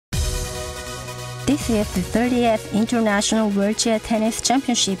This is the 30th International Wheelchair Tennis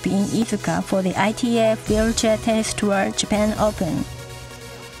Championship in Izuka for the ITF Wheelchair Tennis Tour Japan Open.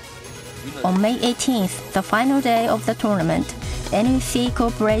 On May 18th, the final day of the tournament, NEC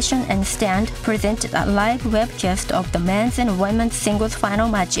Corporation and Stand presented a live webcast of the men's and women's singles final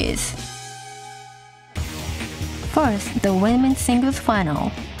matches. First, the women's singles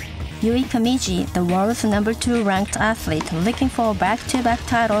final. Yui Kamiji, the world's #2 ranked athlete looking for back-to-back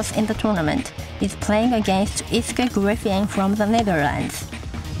titles in the tournament, is playing against Iske Griffin from the Netherlands.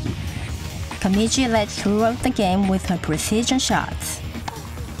 Kamiji led throughout the game with her precision shots.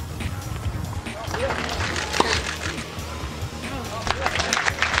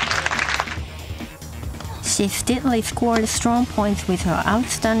 She steadily scored strong points with her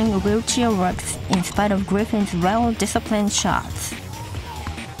outstanding wheelchair works in spite of Griffin's well-disciplined shots.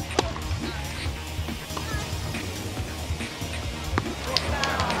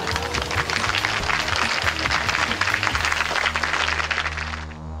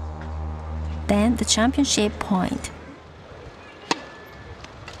 Then the championship point.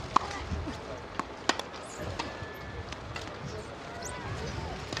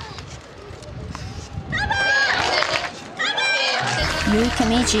 Yui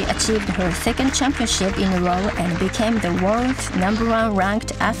Kamiji achieved her second championship in a row and became the world's #1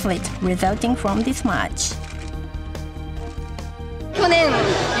 ranked athlete resulting from this match. 去年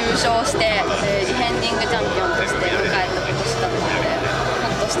優勝して、ディフェンディングチャンピオンとして迎えた今年だったので、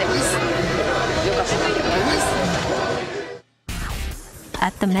ほっとしてます。よかったなと思います。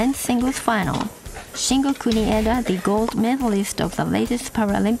At the men's singles final, Shingo Kunieda, the gold medalist of the latest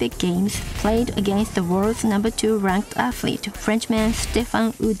Paralympic Games, played against the world's #2 ranked athlete, Frenchman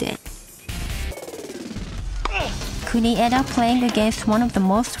Stéphane Houdet. Kunieda, playing against one of the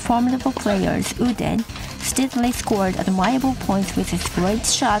most formidable players, Houdet, steadily scored admirable points with his great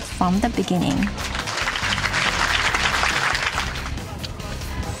shots from the beginning.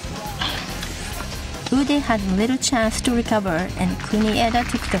 Houdet had little chance to recover, and Kunieda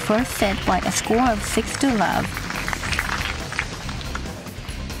took the first set by a score of 6-love.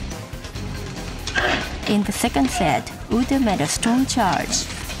 In the second set, Houdet made a strong charge.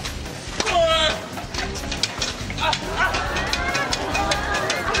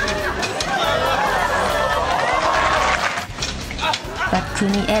 But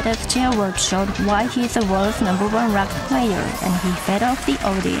Kunieda's chair work showed why he is the world's #1 ranked player, and he fed off the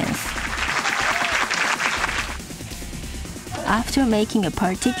audience. After making a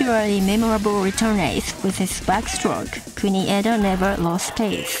particularly memorable return ace with his backstroke, Kunieda never lost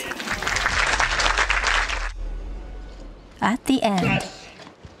pace. At the end,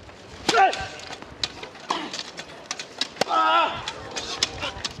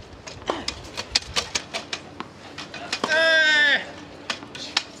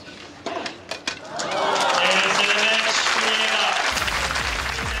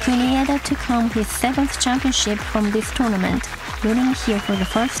 Kunieda took home his 7th championship from this tournament, winning here for the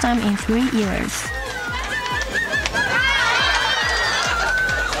first time in 3 years.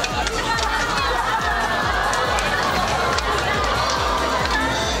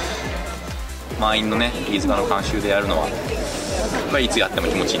 満員のね、飯塚の監修でやるのは、いつやっても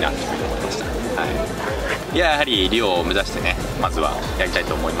気持ちいいなと思いました。はい、やはりリオを目指してね、まずはやりたい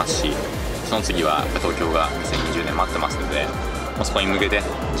と思いますし、その次は東京が2020年待ってますので、そこに向けて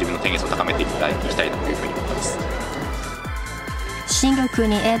自分のテニスを高めていきたいというふうに思ってます。Shingo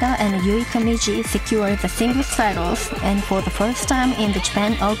Kunieda and Yui Kamiji secured the singles titles, and for the first time in the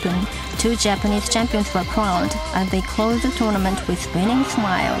Japan Open, 2 Japanese champions were crowned as they closed the tournament with winning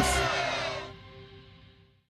smiles.